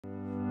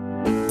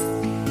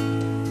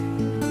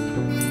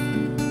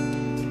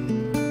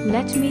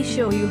Let me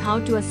show you how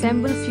to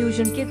assemble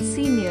Fusion Kidz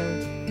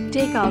Senior.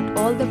 Take out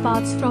all the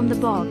parts from the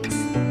box.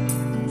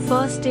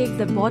 First take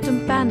the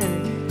bottom panel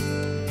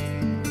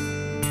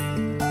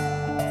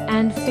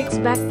and fix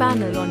back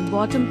panel on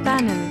bottom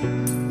panel.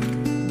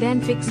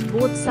 Then fix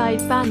both side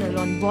panel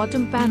on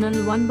bottom panel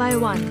one by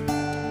one.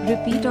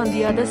 Repeat on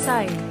the other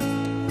side.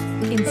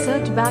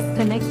 Insert back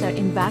connector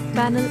in back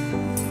panel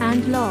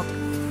and lock.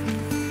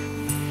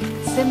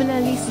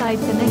 Similarly side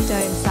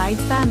connector in side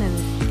panel.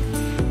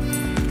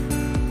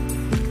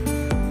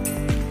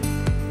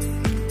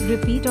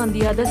 Repeat on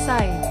the other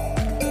side.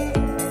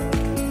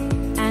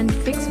 And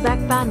fix back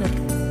panel.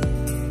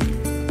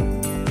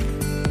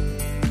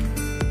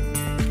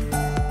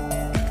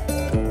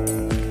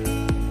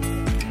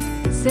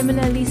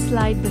 Similarly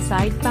slide the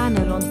side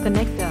panel on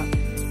connector.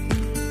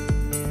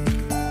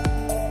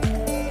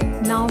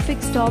 Now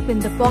fix top in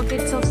the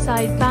pockets of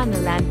side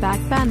panel and back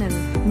panel.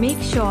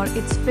 Make sure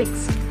it's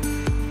fixed.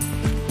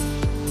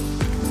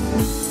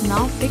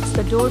 Now fix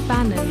the door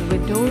panel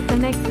with door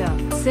connector.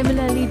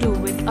 Similarly do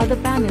with other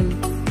panel.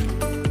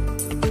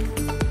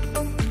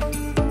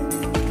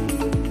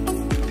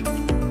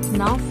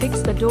 Now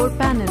fix the door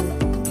panel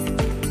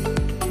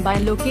by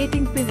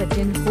locating pivot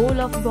in hole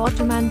of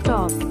bottom and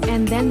top,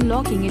 and then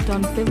locking it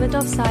on pivot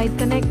of side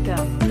connector.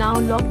 Now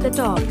lock the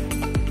top.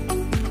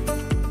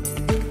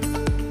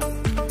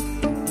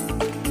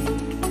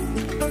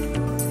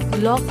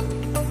 Lock,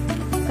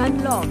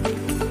 unlock.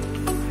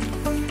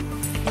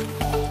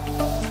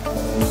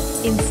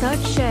 Insert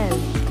shell,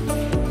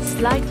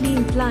 slightly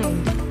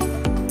inclined,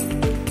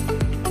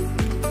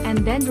 and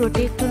then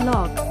rotate to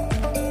lock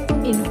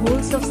in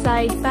holes of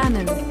side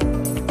panel.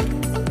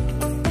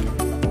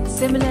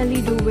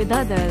 Similarly do with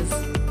others.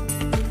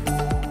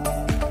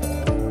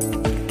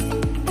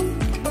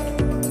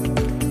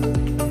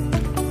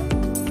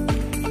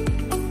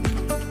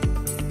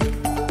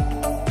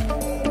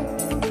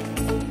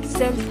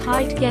 Shelf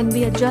height can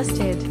be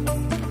adjusted.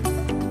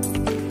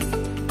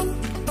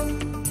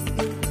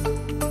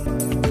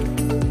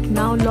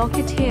 Now lock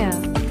it here.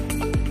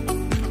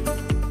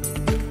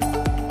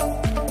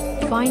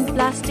 Fine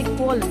plastic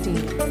quality.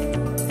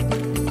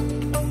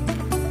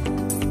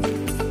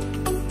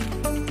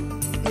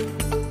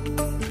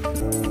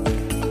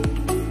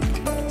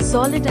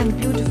 Solid and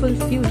beautiful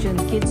Fusion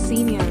Kidz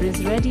Senior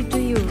is ready to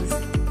use.